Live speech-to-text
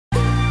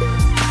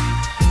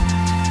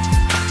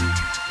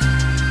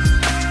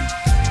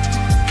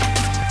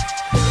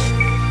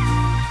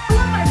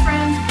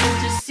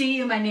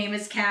my name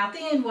is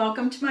Kathy and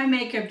welcome to my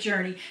makeup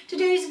journey.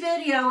 Today's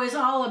video is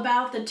all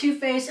about the Too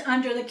Faced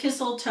Under the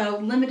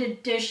Kissletoe limited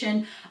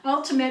edition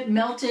Ultimate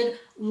Melted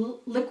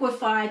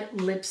Liquified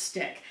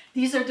Lipstick.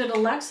 These are the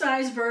deluxe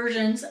size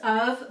versions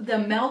of the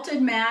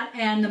Melted Matte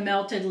and the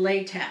Melted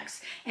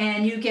Latex.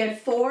 And you get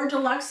 4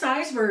 deluxe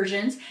size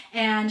versions,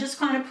 and just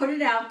kind of put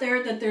it out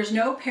there that there's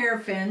no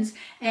paraffins,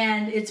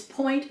 and it's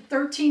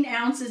 0.13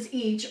 ounces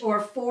each or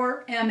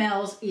 4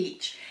 mLs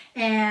each.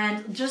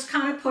 And just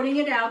kind of putting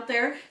it out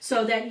there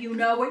so that you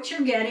know what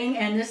you're getting.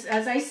 And this,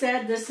 as I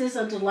said, this is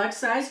a deluxe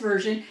size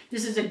version.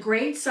 This is a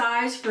great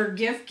size for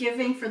gift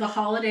giving for the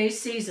holiday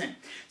season.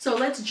 So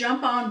let's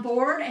jump on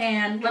board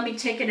and let me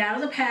take it out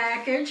of the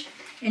package,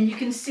 and you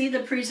can see the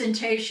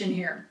presentation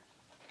here.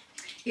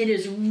 It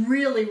is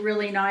really,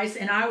 really nice,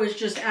 and I was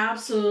just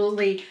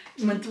absolutely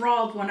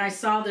enthralled when I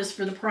saw this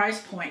for the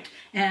price point.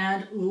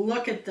 And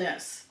look at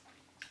this.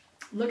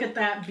 Look at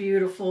that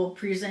beautiful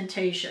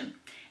presentation.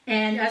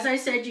 And as I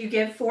said, you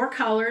get 4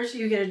 colors.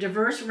 You get a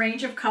diverse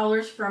range of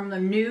colors from the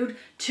nude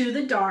to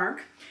the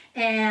dark.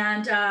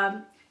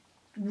 And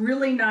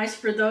really nice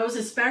for those,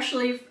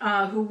 especially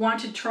who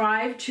want to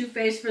try Too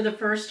Faced for the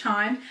first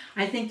time.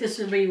 I think this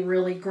would be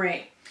really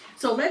great.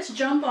 So let's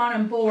jump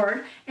on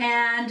board.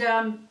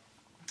 And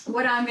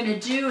what I'm going to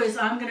do is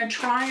I'm going to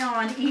try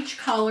on each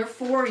color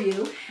for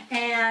you,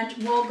 and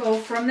we'll go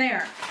from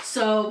there.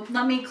 So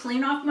let me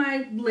clean off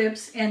my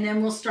lips, and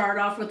then we'll start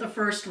off with the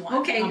first one.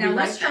 Okay, now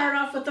let's start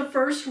off with the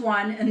first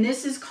one, and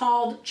this is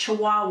called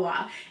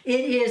Chihuahua.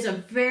 It is a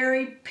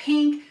very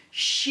pink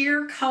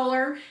sheer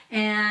color,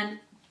 and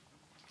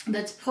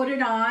let's put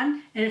it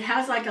on. And it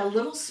has like a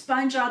little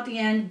sponge at the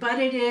end, but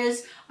it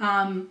is,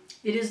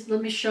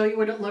 let me show you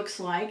what it looks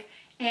like.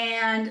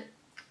 And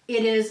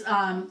it is,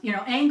 you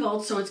know,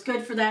 angled, so it's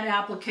good for that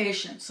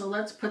application. So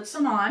let's put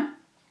some on.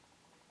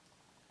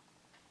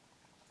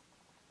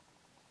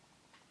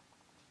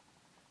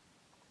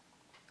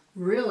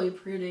 Really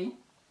pretty.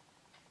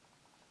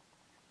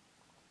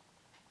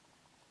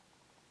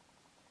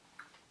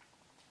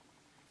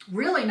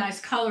 Really nice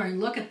coloring.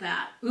 Look at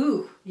that.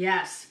 Ooh,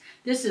 yes.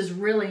 This is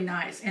really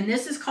nice. And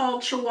this is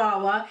called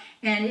Chihuahua,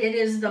 and it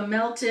is the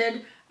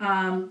melted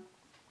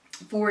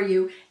for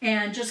you.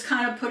 And just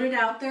kind of put it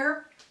out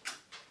there.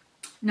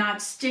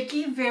 Not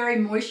sticky, very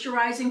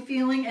moisturizing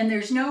feeling, and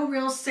there's no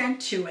real scent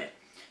to it.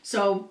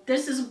 So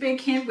this is a big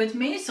hint with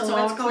me, so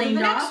let's go to the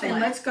next one. And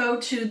let's go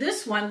to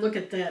this one. Look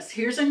at this.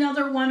 Here's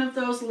another one of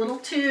those little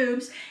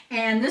tubes,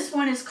 and this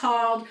one is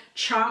called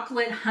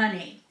Chocolate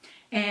Honey.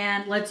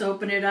 And let's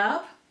open it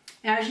up.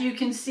 As you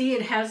can see,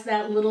 it has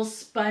that little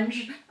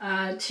sponge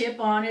tip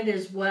on it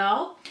as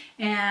well.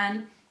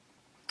 And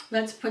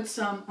let's put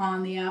some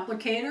on the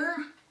applicator.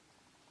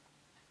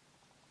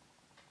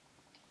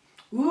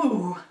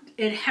 Ooh,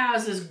 it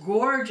has this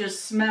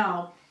gorgeous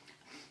smell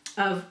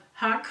of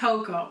hot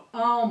cocoa.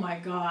 Oh my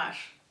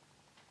gosh.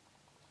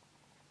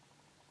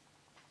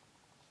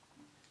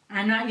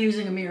 I'm not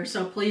using a mirror,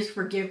 so please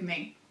forgive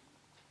me.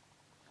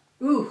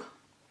 Ooh,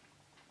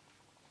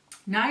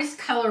 nice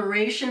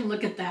coloration.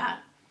 Look at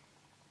that.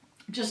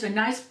 Just a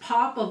nice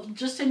pop of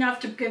just enough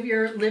to give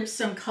your lips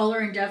some color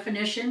and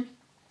definition.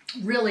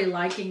 Really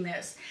liking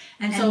this.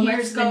 And so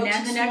let's go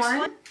to the next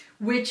one,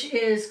 which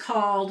is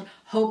called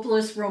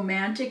Hopeless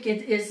Romantic.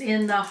 It is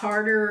in the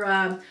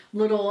harder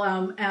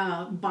little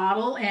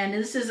bottle, and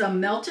this is a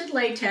melted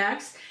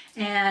latex.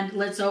 And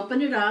let's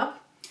open it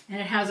up, and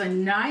it has a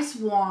nice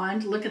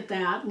wand. Look at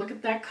that. Look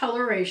at that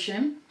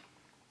coloration.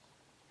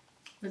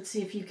 Let's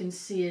see if you can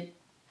see it.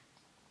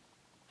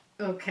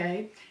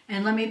 Okay,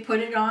 and let me put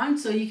it on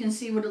so you can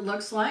see what it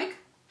looks like.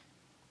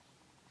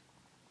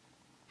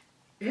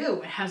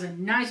 Ew, it has a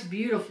nice,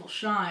 beautiful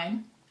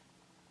shine.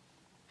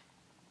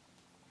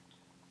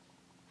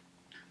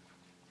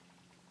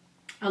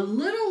 A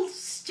little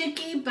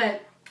sticky,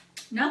 but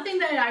nothing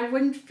that I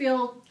wouldn't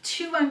feel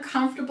too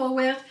uncomfortable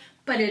with,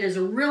 but it is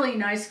a really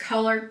nice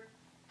color.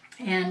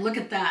 And look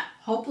at that,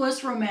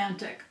 Hopeless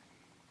Romantic.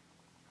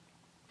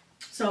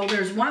 So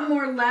there's one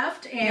more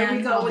left, and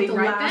we go with the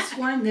last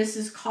one. This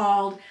is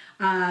called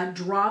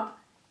Drop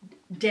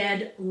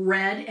Dead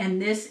Red,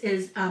 and this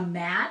is a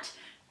matte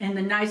and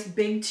the nice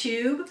big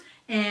tube.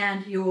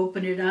 And you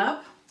open it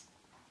up.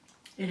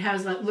 It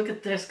has that, look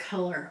at this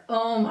color.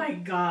 Oh my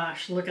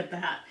gosh, look at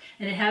that.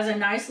 And it has a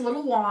nice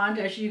little wand,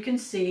 as you can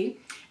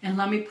see. And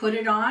let me put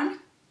it on.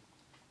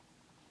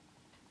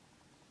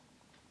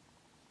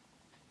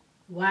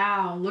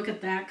 Wow, look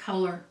at that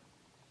color.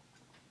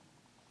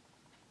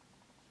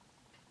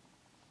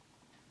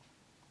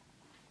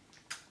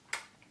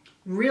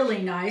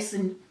 Really nice.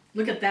 And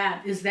look at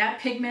that. Is that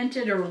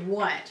pigmented or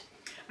what?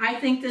 I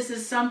think this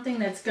is something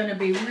that's going to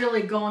be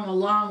really going a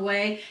long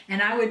way,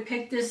 and I would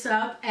pick this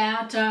up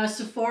at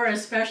Sephora,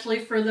 especially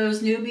for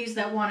those newbies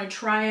that want to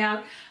try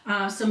out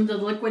some of the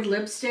liquid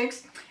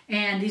lipsticks.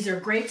 And these are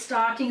great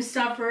stocking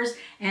stuffers,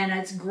 and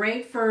it's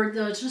great for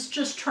those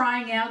just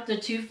trying out the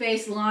Too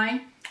Faced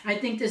line. I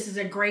think this is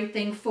a great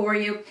thing for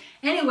you.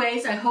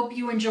 Anyways, I hope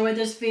you enjoy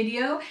this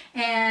video,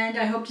 and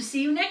I hope to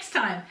see you next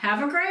time.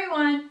 Have a great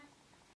one.